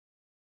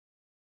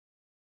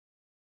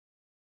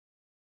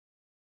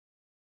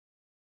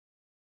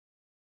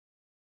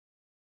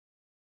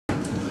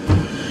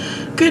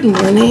Good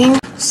morning.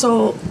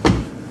 So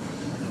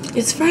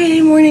it's Friday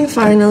morning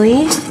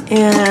finally,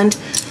 and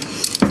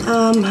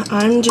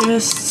I'm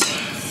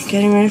just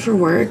getting ready for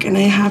work, and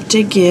I have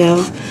to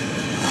give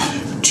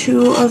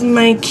 2 of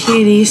my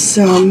kitties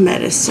some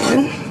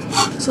medicine.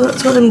 So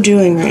that's what I'm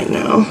doing right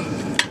now.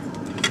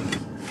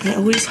 I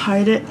always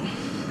hide it.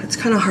 It's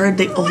kind of hard.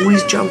 They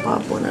always jump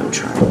up when I'm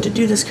trying to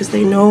do this because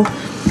they know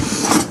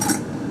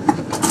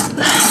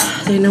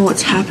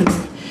what's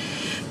happening.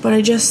 But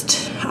I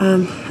just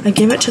I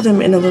give it to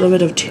them in a little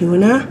bit of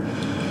tuna,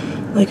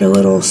 like a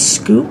little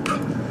scoop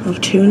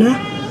of tuna,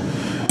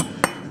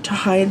 to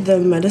hide the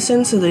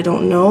medicine so they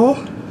don't know,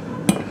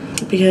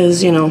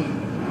 because you know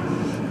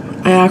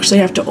I actually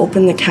have to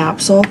open the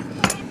capsule.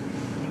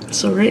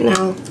 So right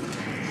now,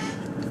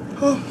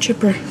 oh,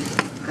 Chipper,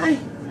 hi,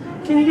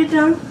 can you get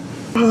down?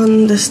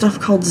 On this stuff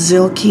called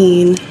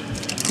Zilkine,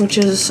 which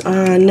is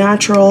a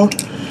natural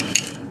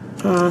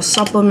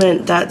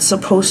supplement that's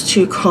supposed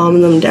to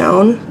calm them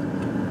down.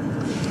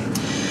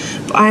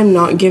 But I'm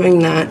not giving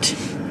that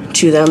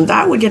to them.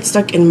 That would get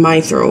stuck in my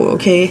throat,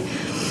 okay?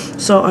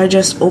 So I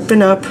just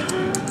open up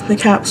the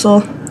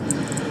capsule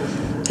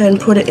and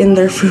put it in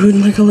their food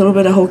like a little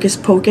bit of hocus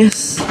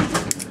pocus.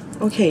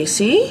 Okay,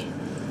 see?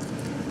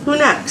 Who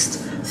next?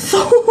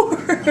 Thor!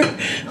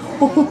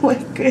 Oh my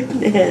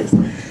goodness.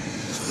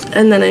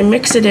 And then I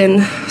mix it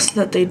in so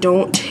that they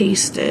don't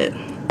taste it.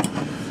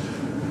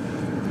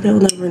 They'll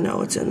never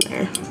know it's in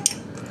there.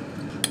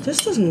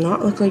 This does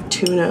not look like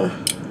tuna.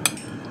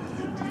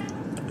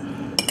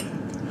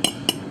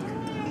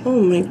 Oh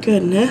my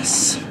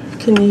goodness.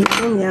 Can you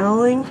hear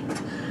meowing?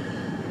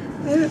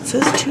 Yeah, it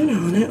says tuna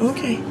on it.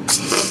 Okay.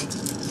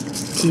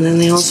 And then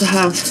they also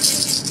have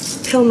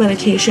pill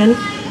medication.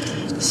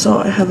 So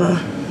I have a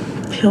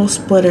pill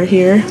splitter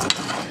here.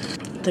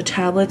 The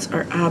tablets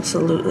are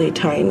absolutely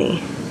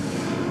tiny.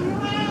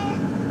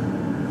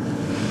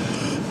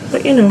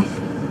 But you know.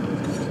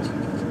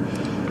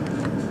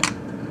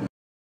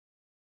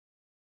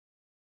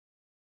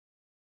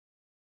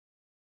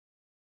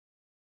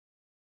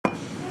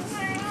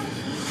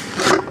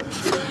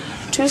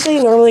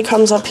 Tuesday normally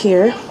comes up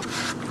here.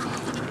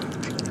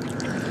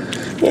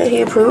 Yeah,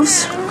 he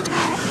approves.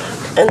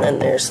 And then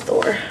there's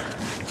Thor.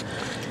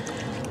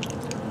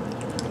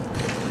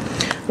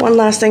 One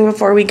last thing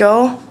before we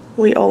go.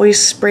 We always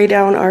spray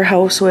down our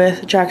house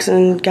with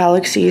Jackson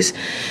Galaxy's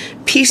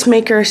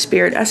Peacemaker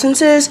Spirit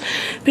Essences,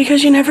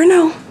 because you never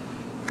know.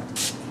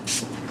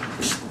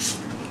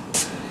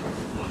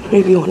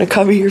 Maybe you want to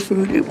cover your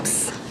food.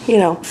 Oops. You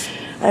know,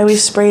 I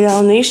always spray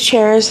down these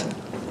chairs.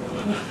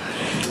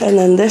 And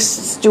then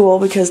this stool,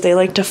 because they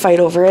like to fight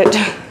over it.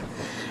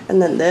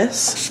 And then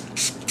this.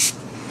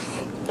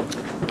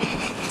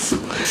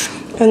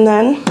 And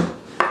then,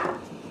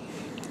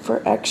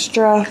 for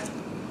extra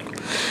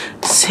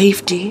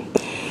safety,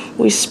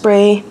 we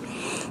spray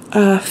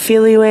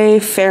Feliway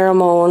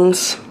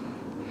pheromones.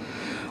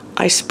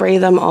 I spray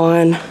them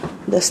on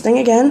this thing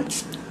again.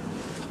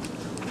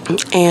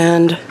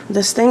 And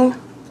this thing.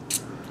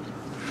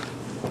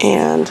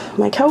 And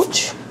my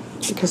couch,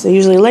 because they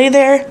usually lay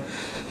there.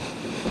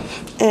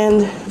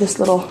 And this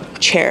little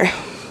chair.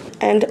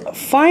 And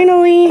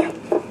finally,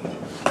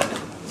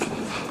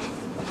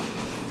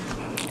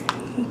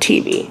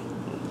 TV.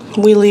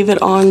 We leave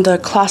it on the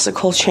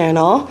classical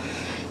channel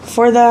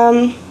for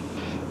them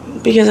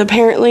because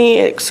apparently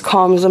it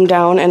calms them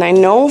down, and I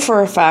know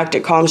for a fact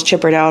it calms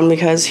Chipper down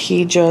because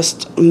he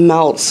just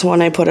melts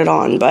when I put it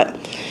on. But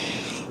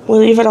we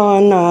leave it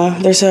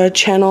on. There's a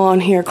channel on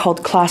here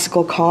called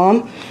Classical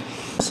Calm.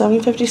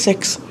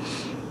 756.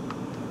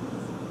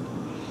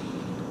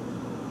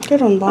 Good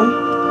one, Mom.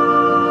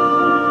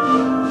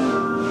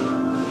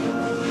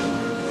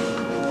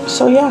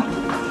 So yeah,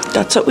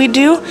 that's what we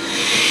do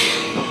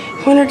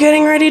when we're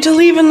getting ready to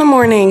leave in the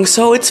morning.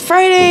 So it's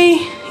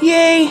Friday,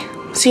 yay,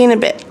 see you in a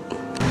bit.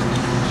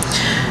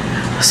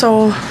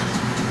 So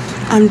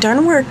I'm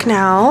done work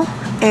now,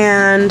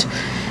 and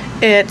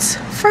it's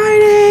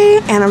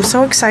Friday, and I'm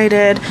so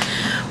excited.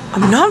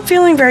 I'm not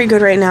feeling very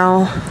good right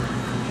now.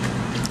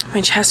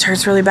 My chest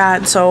hurts really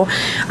bad, so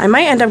I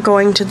might end up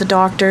going to the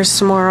doctor's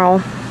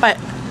tomorrow. But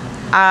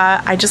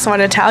I just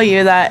want to tell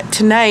you that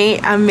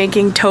tonight I'm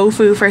making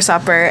tofu for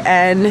supper,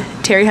 and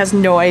Terry has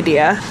no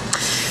idea.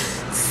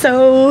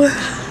 So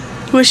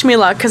wish me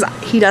luck, because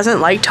he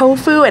doesn't like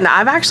tofu, and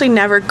I've actually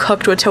never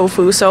cooked with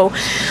tofu. So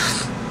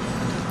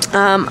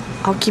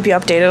I'll keep you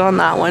updated on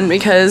that one,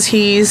 because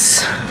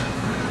he's,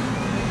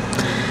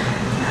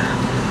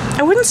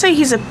 I wouldn't say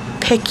he's a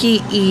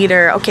picky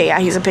eater. Okay, yeah,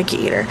 he's a picky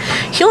eater.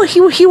 He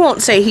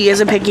won't say he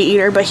is a picky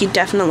eater, but he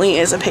definitely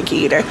is a picky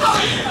eater.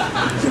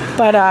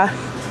 But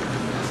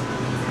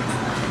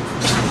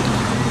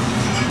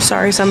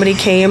sorry, somebody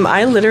came.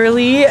 I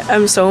literally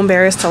am so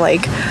embarrassed to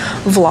like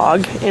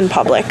vlog in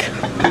public.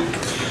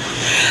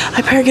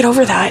 I better get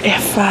over that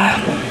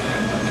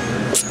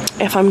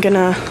if I'm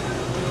gonna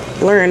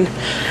learn.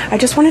 I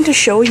just wanted to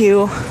show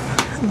you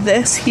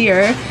this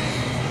here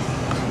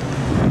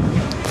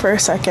for a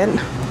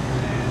second.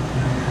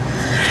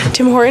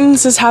 Tim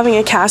Hortons is having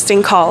a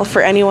casting call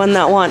for anyone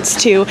that wants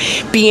to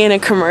be in a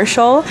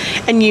commercial,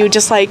 and you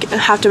just like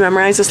have to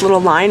memorize this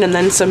little line and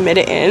then submit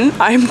it in.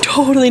 I'm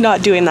totally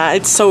not doing that.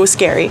 It's so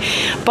scary.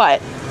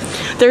 But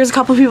there's a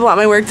couple people at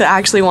my work that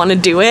actually want to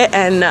do it,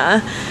 and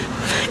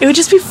it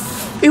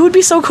would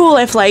be so cool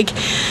if like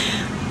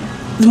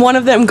one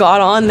of them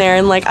got on there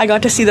and like I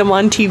got to see them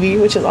on TV,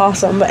 which is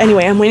awesome. But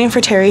anyway, I'm waiting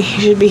for Terry.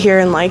 He should be here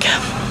in like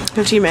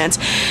 15 minutes.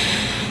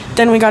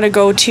 Then we gotta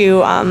go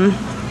to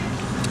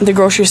the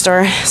grocery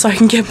store so I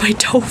can get my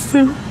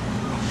tofu.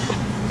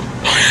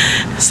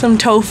 Some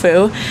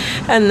tofu,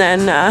 and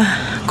then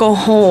go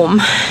home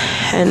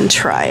and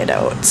try it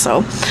out.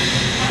 So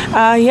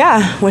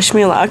yeah, wish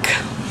me luck.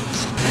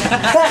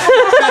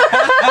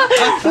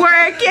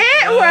 Work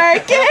it,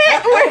 work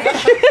it, work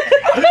it.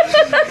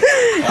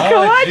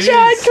 Come on,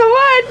 John, come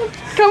on.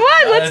 Come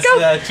on, let's go.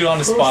 That's two on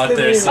the spot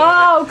there. So.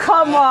 Oh,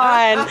 come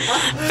on.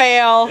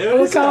 Fail.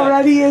 Look how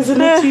ready he is in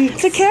the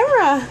cheeks. It's a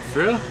camera. For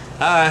real?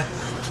 Hi.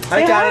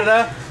 Hi,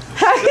 Canada.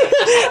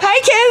 Hi,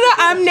 Canada,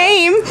 I'm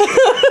name.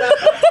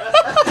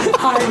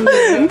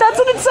 That's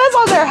what it says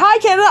on there. Hi,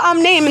 Canada,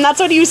 I'm name. And that's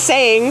what he was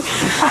saying.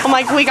 I'm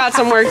like, we got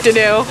some work to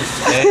do.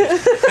 Hey.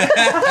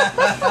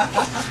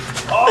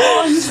 Oh,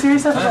 are you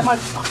serious? I forgot my...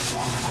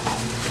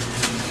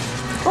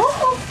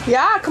 Oh.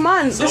 Yeah, come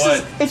on. So this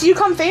is, if you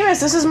become famous,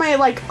 this is my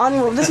like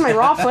this is my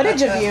raw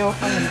footage of you.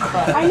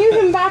 I knew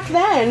him back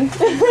then.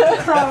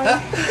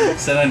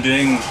 Said I'm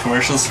doing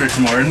commercials for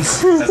Tim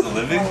Hortons as a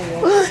living.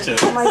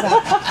 Oh my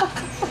god.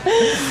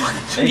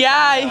 Hey,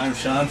 yeah. I'm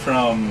Sean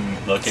from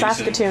location.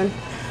 Saskatoon.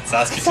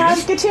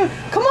 Saskatoon.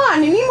 Come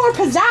on, you need more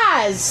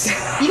pizzazz.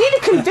 You need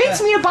to convince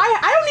me to buy it.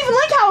 I don't even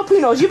like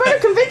jalapenos. You better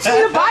convince me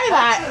to buy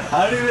that.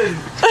 I've never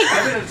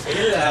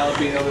tasted a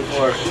jalapeno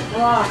before.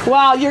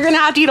 Well, you're gonna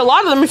have to eat a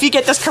lot of them if you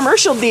get this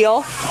commercial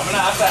deal. I'm gonna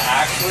have to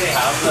actually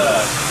have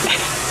the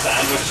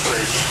sandwich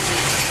first.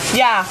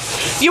 Yeah,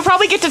 you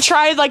probably get to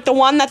try like the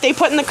one that they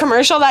put in the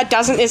commercial that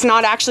is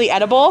not actually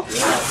edible.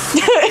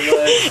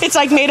 It's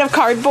like made of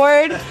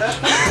cardboard.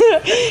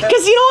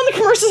 Because you know in the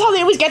commercials how they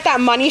always get that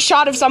money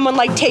shot of someone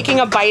like taking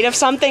a bite of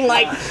something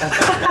like,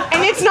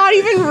 and it's not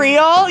even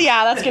real.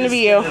 Yeah, that's gonna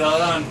be you.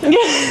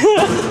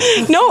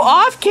 No,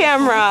 off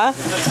camera.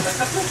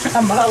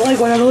 I'm about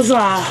like one of those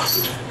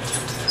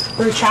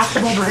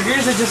retractable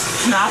burgers that just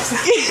snaps.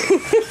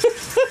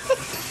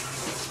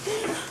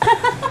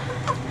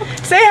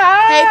 Say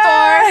hi. Hey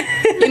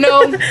Thor, you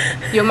know,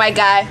 you're my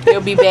guy,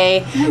 you'll be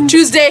bae.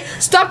 Tuesday,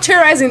 stop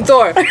terrorizing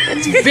Thor.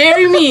 It's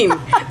very mean.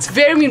 It's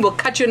very mean. We'll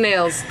cut your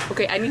nails.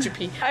 Okay, I need to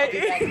pee. I'll be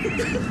back.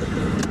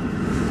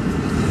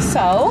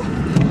 So,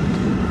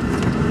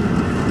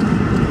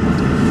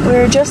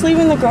 we're just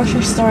leaving the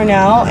grocery store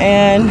now,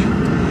 and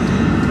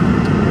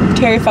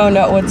Terry found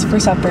out what's for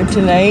supper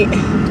tonight.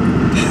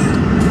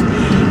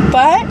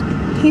 But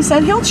he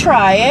said he'll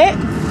try it,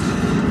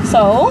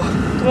 so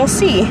we'll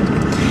see.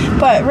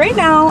 But right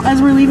now, as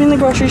we're leaving the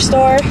grocery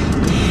store,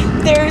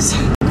 there's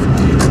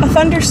a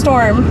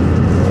thunderstorm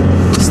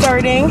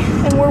starting,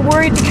 and we're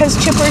worried because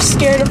Chipper's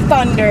scared of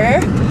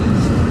thunder.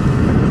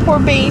 Poor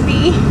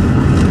baby.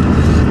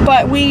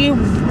 But we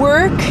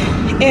work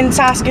in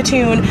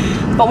Saskatoon,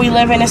 but we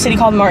live in a city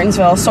called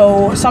Martinsville,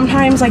 so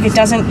sometimes like it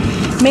doesn't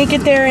make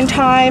it there in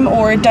time,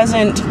 or it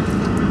doesn't,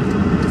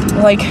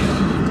 like,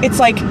 it's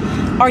like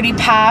already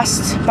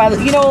passed by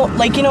the, you know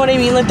what I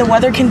mean, like the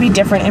weather can be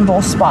different in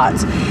both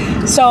spots.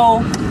 So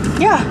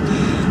yeah,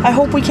 I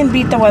hope we can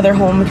beat the weather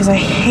home because I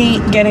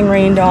hate getting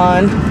rained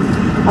on.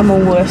 I'm a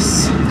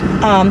wuss.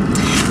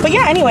 But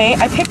yeah, anyway,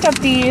 I picked up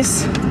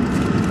these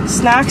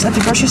snacks at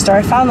the grocery store.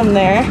 I found them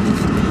there.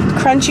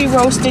 Crunchy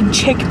roasted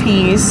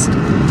chickpeas,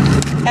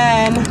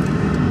 and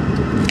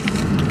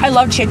I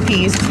love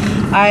chickpeas.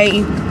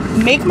 I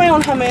make my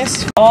own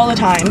hummus all the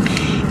time,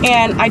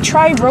 and I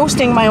try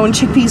roasting my own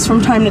chickpeas from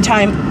time to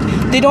time.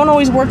 They don't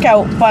always work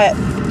out, but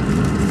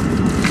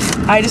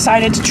I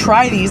decided to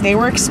try these. They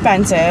were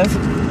expensive.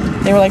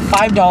 They were like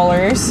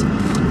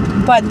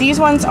 $5, but these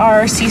ones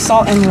are sea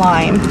salt and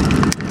lime.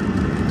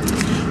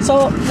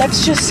 So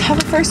let's just have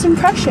a first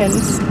impression.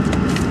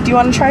 Do you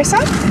want to try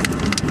some?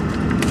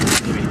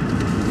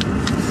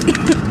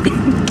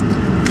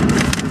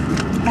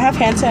 I have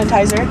hand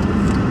sanitizer.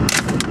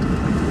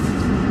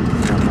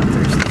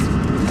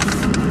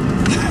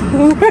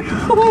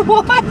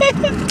 What?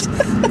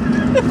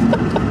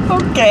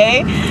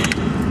 Okay.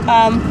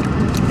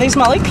 They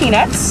smell like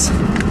peanuts.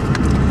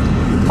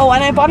 Oh,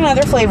 and I bought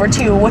another flavor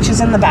too, which is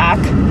in the back,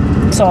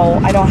 so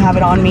I don't have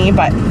it on me,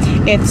 but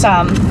it's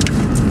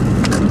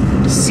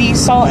sea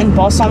salt and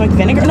balsamic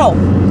vinegar. No,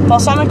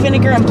 balsamic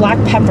vinegar and black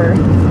pepper.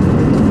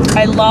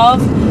 I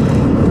love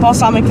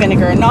balsamic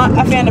vinegar. Not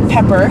a fan of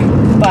pepper,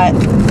 but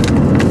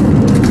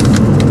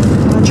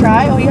wanna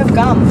try? Oh, you have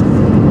gum.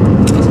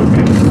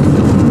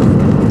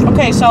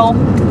 Okay, so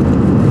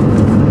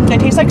they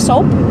taste like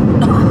soap.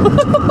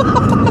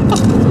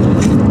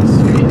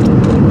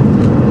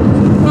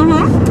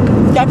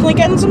 Definitely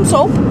getting some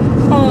soap.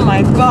 Oh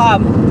my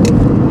god.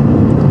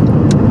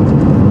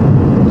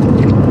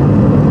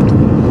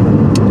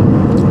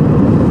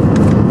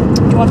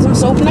 Do you want some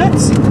soap now?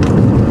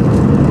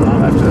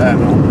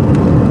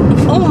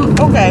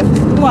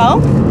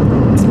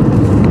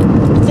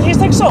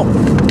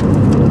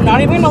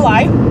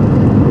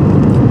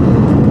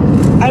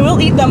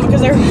 eat them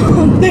because they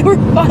were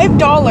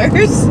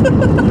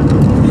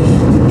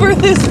 $5 for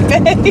this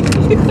bag.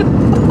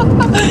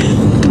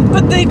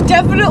 But they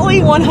definitely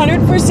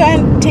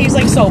 100% taste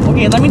like soap.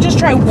 Okay, let me just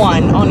try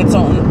one on its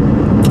own.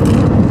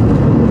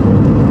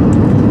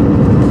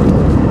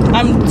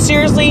 I'm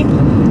seriously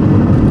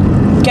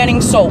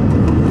getting soap.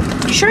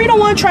 You sure you don't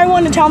want to try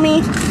one to tell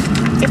me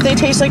if they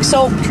taste like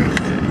soap?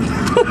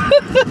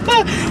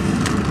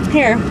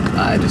 Here.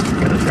 I just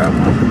gotta try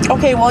one.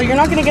 Okay, well, you're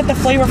not gonna get the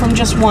flavor from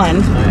just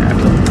one. Oh, yeah, I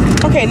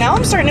will. Okay, now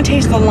I'm starting to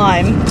taste the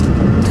lime.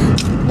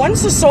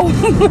 Once the soap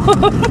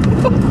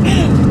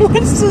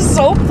once the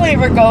soap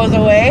flavor goes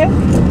away,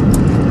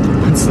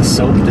 Once the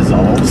soap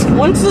dissolves.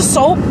 once the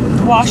soap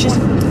washes,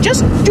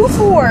 just do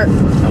 4.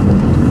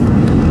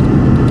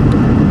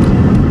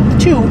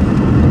 2.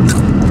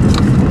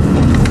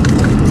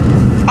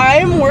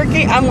 I'm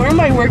wearing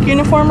my work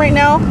uniform right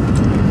now.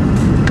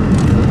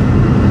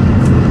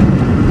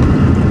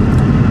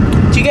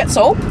 Do you get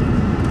soap?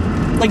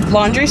 Like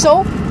laundry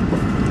soap?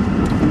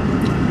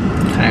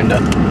 Kinda.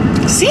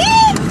 See?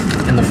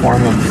 In the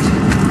form of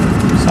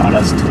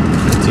sawdust.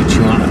 Once you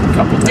chew on it a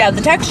couple times. Yeah,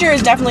 the texture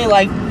is definitely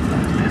like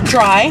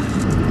dry.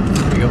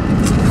 There you go.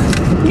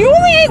 You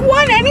only ate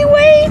one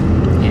anyway?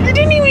 Yeah. You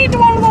didn't even eat the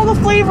one with all the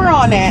flavor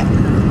on it.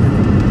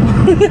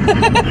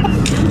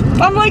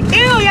 I'm like,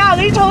 ew, yeah,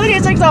 they totally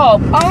taste like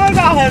soap. Oh my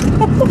god.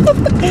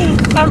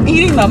 I'm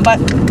eating them, but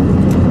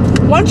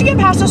once you get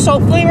past the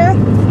soap flavor,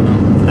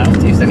 I don't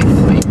taste any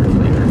flavors.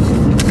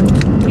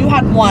 you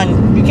had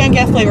one. You can't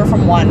get flavor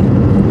from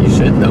one. You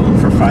should though,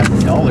 for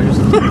 $5.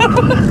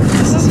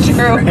 This is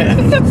true.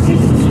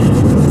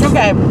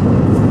 Okay,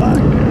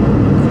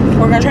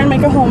 we're gonna try and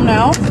make it home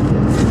now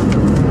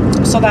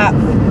so that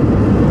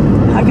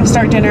I can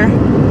start dinner.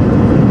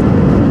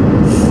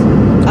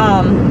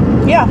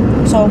 Yeah,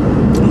 so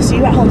I'll see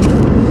you at home.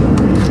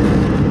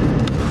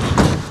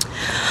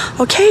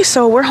 Okay,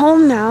 so we're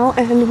home now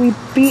and we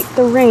beat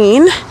the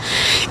rain.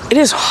 It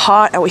is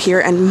hot out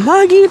here and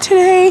muggy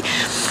today,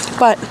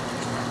 but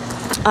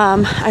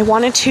I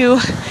wanted to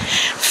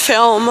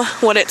film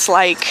what it's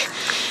like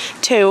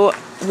to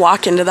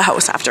walk into the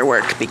house after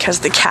work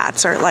because the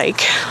cats are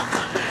like,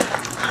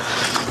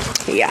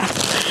 yeah,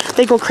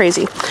 they go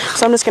crazy.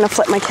 So I'm just gonna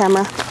flip my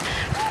camera.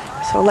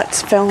 So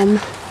let's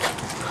film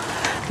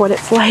what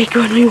it's like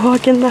when we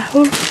walk in the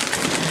house.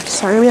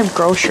 Sorry, we have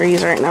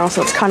groceries right now,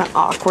 so it's kind of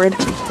awkward.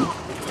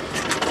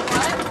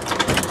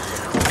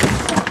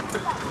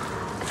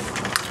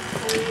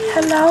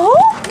 Hello?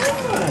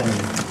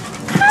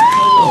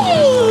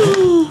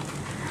 Hi!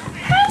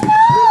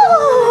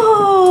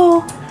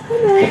 Hello!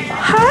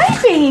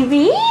 Hi,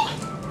 baby!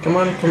 Come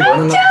on, come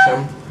run up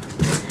some.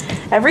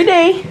 Every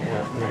day.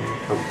 Yeah, and then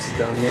come sit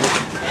down here.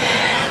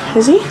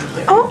 Is he?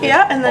 Oh,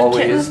 yeah, and then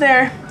Always. Kitten's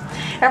there.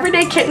 Every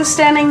day, Kitten's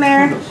standing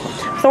there.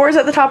 Thor's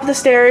at the top of the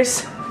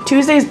stairs.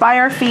 Tuesday's by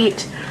our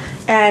feet.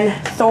 And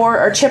Thor,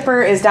 or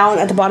Chipper, is down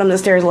at the bottom of the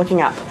stairs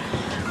looking up.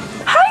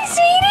 Hi,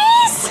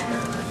 sweeties!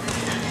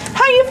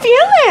 How you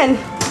feeling?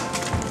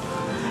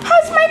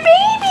 How's my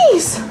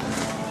babies?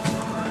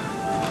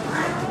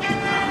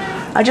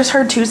 I just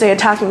heard Tuesday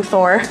attacking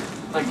Thor.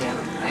 Again.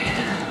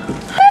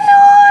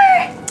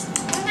 Hello!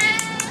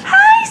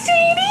 Hi,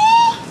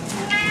 sweetie!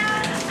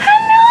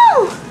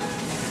 Hello!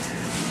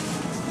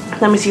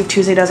 Let me see if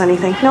Tuesday does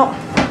anything. Nope.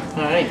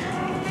 Alright.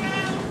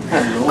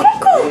 Hello,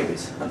 Cuckoo.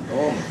 babies.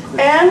 Hello.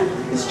 And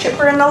is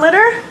Chipper in the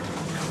litter?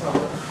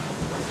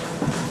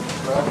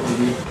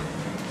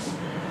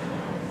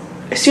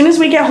 As soon as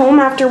we get home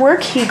after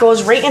work, he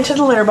goes right into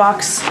the litter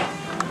box.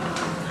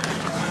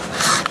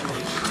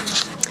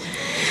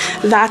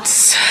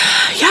 That's,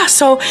 yeah,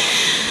 so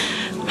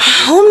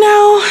home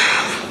now.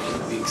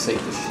 We excite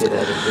the shit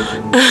out of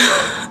vision.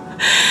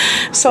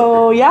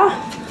 So, yeah.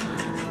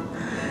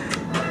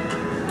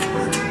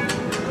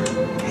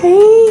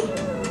 Hey,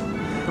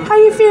 how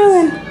you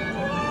feeling?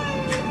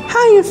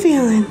 How you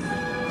feeling?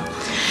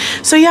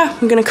 So yeah,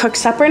 I'm gonna cook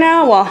supper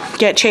now. Well,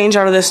 get changed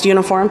out of this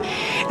uniform.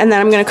 And then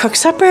I'm gonna cook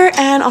supper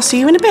and I'll see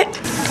you in a bit.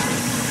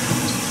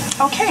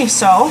 Okay,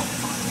 so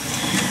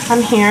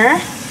I'm here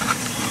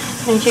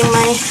making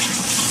my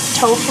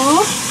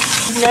tofu.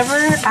 I've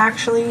never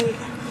actually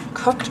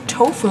cooked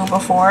tofu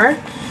before.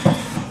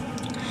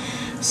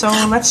 So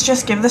let's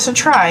just give this a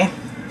try.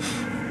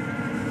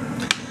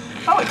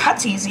 Oh, it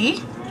cuts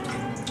easy.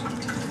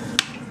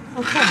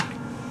 Okay.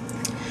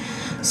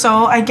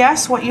 So I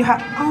guess what you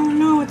have, oh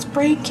no, it's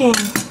breaking.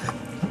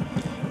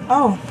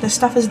 Oh, this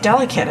stuff is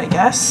delicate, I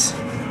guess.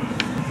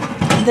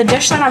 The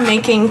dish that I'm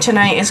making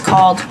tonight is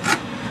called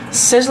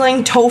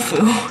sizzling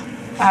tofu,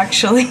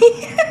 actually.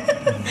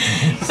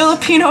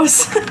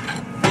 Filipinos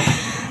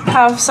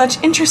have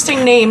such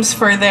interesting names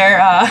for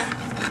their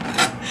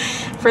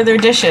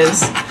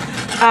dishes.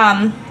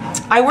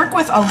 I work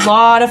with a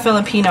lot of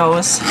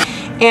Filipinos,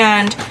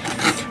 and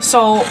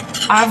so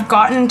I've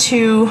gotten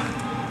to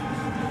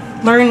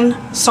learn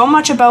so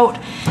much about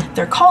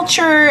their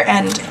culture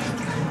and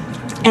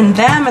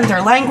them and their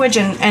language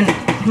and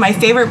my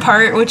favorite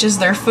part, which is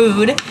their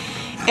food.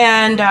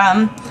 And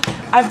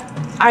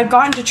I've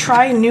gotten to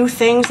try new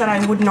things that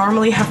I would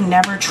normally have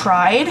never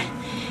tried,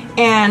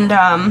 and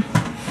I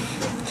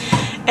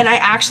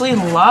actually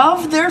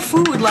love their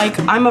food. Like,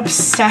 I'm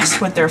obsessed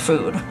with their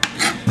food.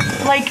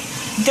 Like,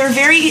 they're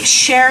very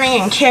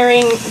sharing and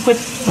caring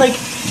with, like,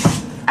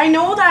 I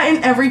know that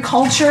in every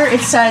culture it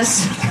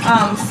says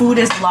food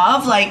is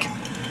love, like,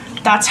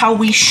 that's how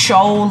we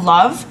show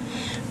love,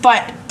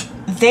 but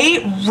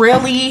they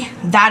really,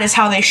 that is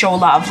how they show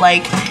love.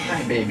 Like,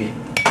 Hi, baby.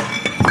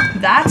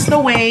 That's the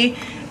way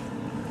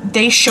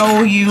they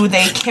show you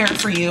they care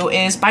for you,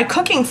 is by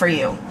cooking for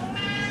you.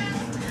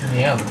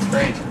 Yeah, that's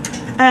great.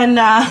 And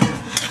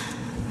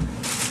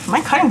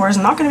my cutting board is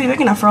not going to be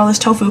big enough for all this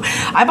tofu.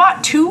 I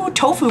bought 2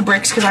 tofu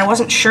bricks because I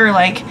wasn't sure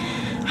like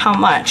how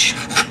much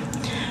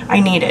I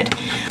needed.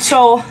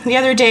 So the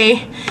other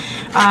day,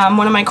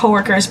 one of my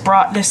coworkers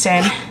brought this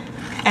in,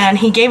 and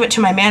he gave it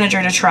to my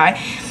manager to try,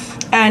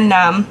 and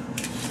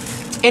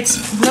it's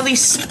really,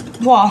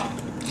 well,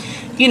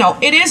 you know,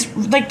 it is,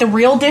 like, the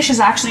real dish is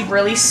actually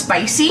really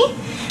spicy.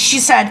 She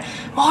said,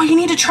 oh, you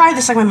need to try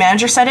this. Like, my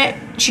manager said it.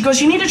 She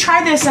goes, you need to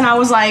try this. And I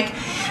was like,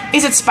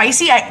 is it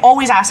spicy? I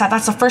always ask that.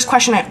 That's the first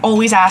question I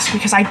always ask,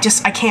 because I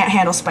can't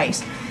handle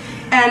spice.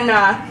 And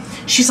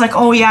she's like,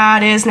 oh yeah,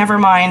 it is, never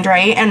mind,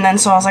 right? And then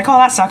so I was like, oh,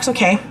 that sucks,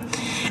 okay.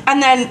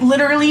 And then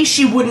literally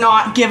she would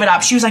not give it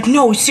up. She was like,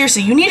 no,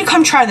 seriously, you need to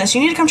come try this. You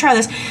need to come try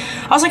this.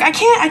 I was like, I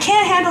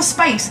can't handle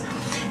spice.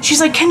 She's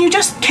like, can you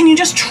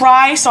just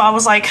try? So I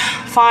was like,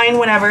 fine,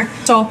 whatever.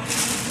 So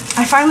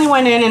I finally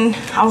went in and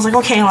I was like,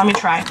 okay, let me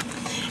try.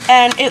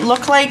 And it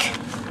looked like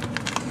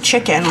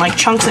chicken, like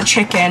chunks of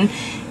chicken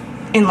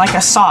in like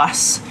a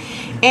sauce.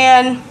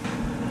 And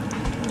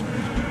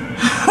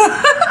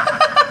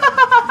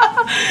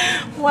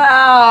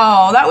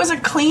wow, that was a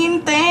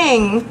clean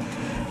thing.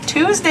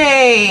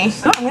 Tuesday.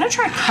 Oh, I'm gonna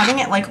try cutting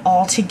it like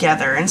all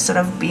together instead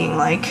of being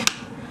like,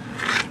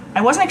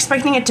 I wasn't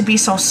expecting it to be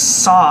so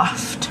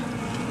soft.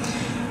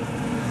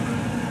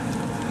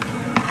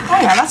 Oh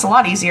yeah, that's a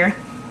lot easier.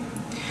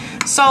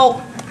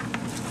 So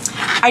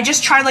I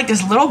just tried like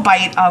this little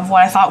bite of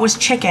what I thought was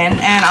chicken,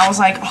 and I was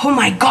like, oh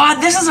my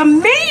god, this is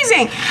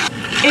amazing.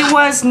 It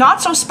was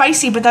not so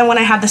spicy, but then when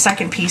I had the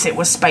second piece, it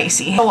was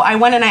spicy. So I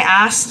went and I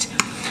asked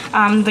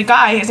the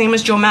guy, his name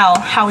is Jomel,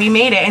 how he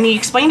made it, and he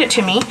explained it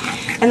to me,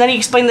 and then he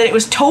explained that it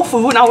was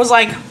tofu, and I was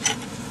like,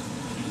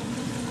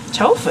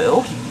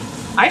 tofu?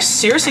 I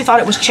seriously thought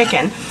it was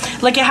chicken.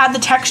 Like, it had the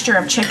texture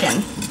of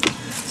chicken.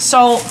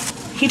 So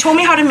he told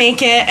me how to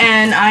make it,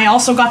 and I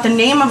also got the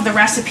name of the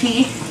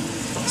recipe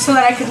so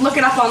that I could look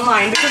it up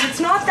online, because it's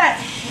not that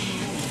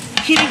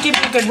he didn't give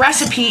me a good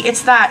recipe,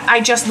 it's that I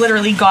just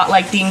literally got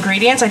like the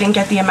ingredients, I didn't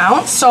get the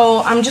amount.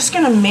 So I'm just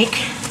gonna make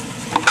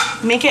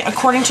it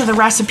according to the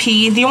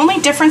recipe. The only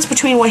difference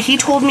between what he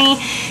told me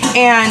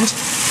and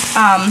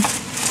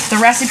the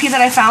recipe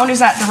that I found is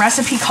that the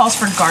recipe calls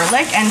for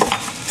garlic, and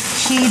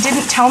he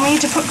didn't tell me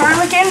to put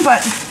garlic in,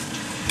 but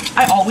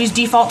I always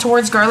default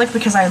towards garlic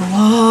because I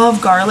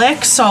love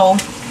garlic. So,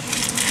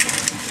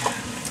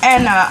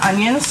 and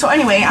onions. So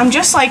anyway, I'm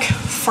just like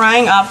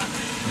frying up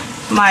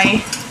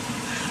my,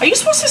 are you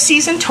supposed to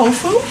season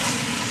tofu?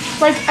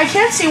 Like, I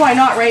can't see why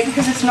not, right?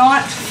 Because it's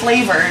not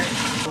flavored.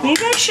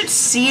 Maybe I should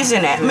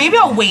season it. Maybe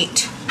I'll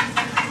wait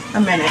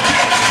a minute.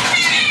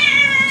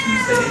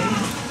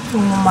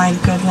 Oh my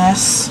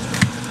goodness.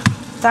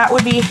 That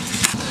would be,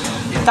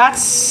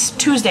 that's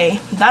Tuesday.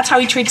 That's how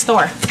he treats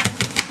Thor.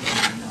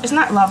 Isn't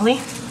that lovely?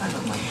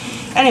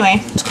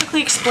 Anyway, let's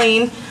quickly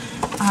explain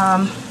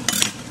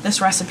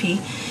this recipe.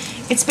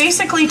 It's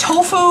basically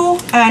tofu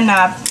and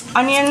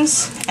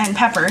onions and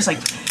peppers, like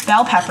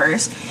bell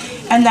peppers,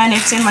 and then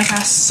it's in like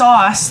a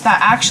sauce that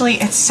actually,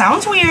 it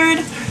sounds weird,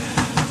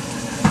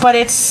 but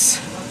it's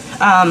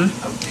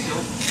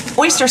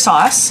oyster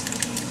sauce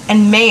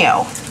and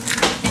mayo,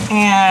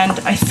 and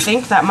I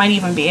think that might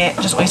even be it,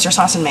 just oyster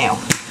sauce and mayo.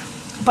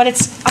 But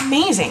it's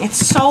amazing, it's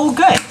so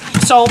good.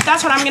 So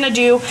that's what I'm gonna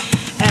do,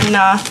 and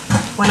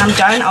when I'm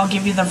done, I'll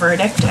give you the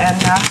verdict,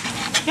 and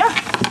yeah,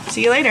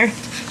 see you later.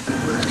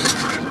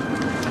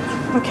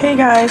 Okay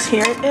guys,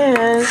 here it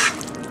is.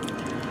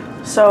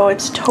 So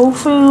it's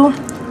tofu,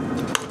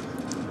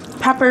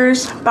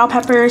 peppers, bell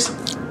peppers,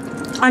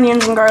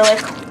 onions and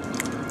garlic,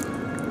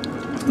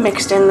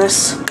 mixed in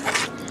this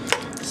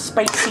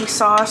spicy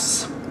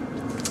sauce.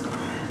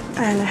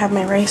 And I have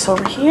my rice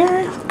over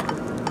here,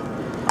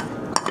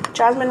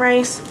 jasmine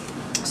rice.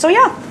 So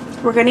yeah,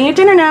 we're gonna eat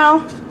dinner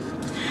now.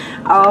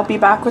 I'll be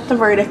back with the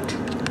verdict.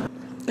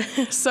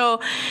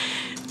 So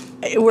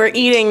we're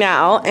eating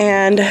now,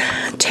 and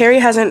Terry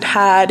hasn't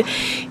had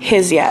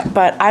his yet,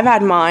 but I've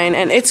had mine,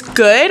 and it's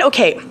good.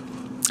 Okay,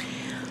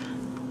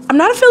 I'm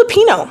not a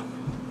Filipino,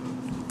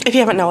 if you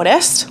haven't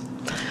noticed,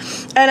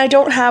 and I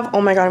don't have,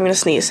 oh my god, I'm gonna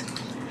sneeze.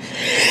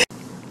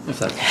 If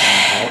that's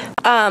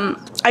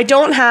I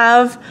don't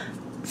have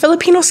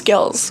Filipino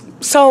skills,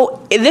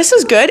 so this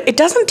is good. It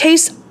doesn't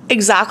taste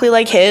exactly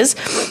like his.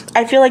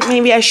 I feel like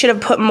maybe I should have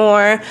put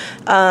more,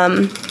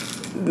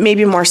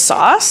 maybe more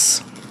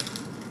sauce.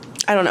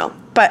 I don't know,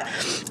 but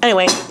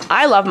anyway,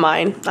 I love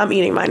mine. I'm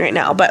eating mine right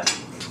now, but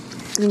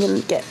I'm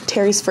gonna get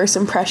Terry's first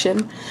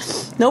impression.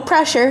 No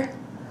pressure.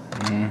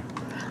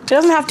 It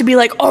doesn't have to be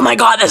like, oh my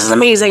god, this is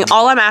amazing.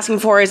 All I'm asking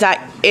for is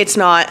that it's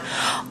not,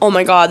 oh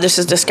my god, this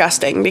is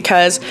disgusting,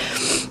 because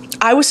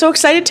I was so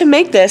excited to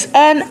make this,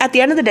 and at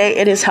the end of the day,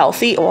 it is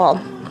healthy. Well,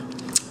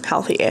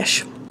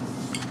 healthy-ish.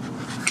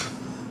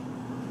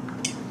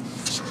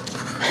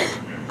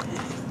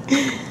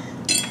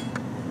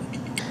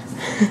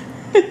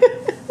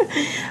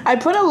 I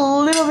put a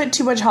little bit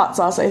too much hot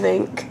sauce, I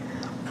think.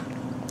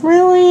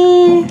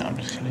 Really? No, I'm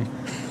just kidding.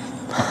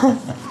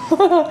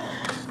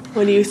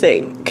 What do you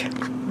think?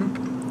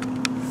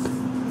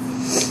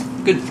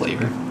 Good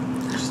flavor.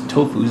 Just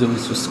tofu's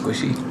always so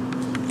squishy.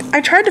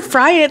 I tried to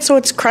fry it so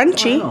it's I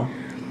crunchy. know.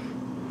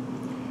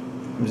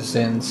 I'm just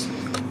saying it's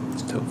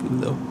tofu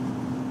though.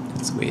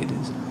 That's the way it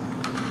is.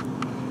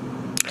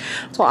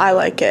 Well, I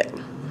like it.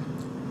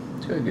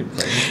 It's got a good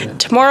flavor to it.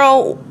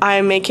 Tomorrow,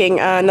 I'm making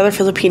another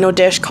Filipino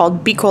dish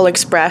called Bicol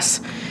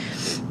Express.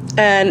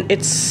 And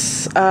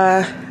it's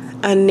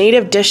a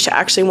native dish to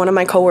actually one of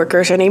my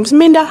coworkers. Her name's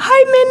Minda.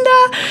 Hi,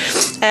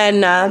 Minda!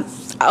 And,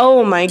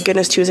 oh my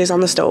goodness, Tuesday's on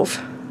the stove.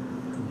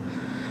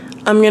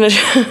 I'm gonna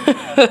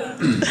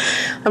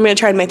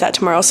try and make that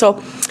tomorrow.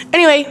 So,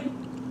 anyway,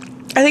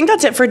 I think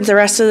that's it for the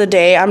rest of the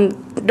day. I'm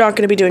not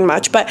gonna be doing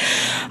much, but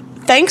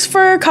thanks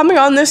for coming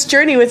on this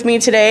journey with me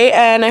today,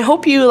 and I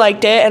hope you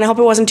liked it, and I hope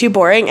it wasn't too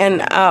boring,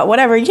 and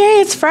whatever.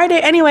 Yay, it's Friday.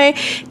 Anyway,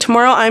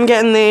 tomorrow I'm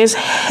getting these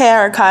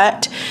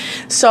haircut,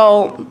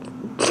 so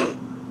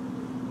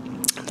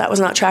that was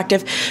not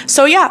attractive.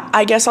 So yeah,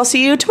 I guess I'll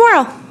see you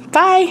tomorrow.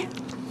 Bye.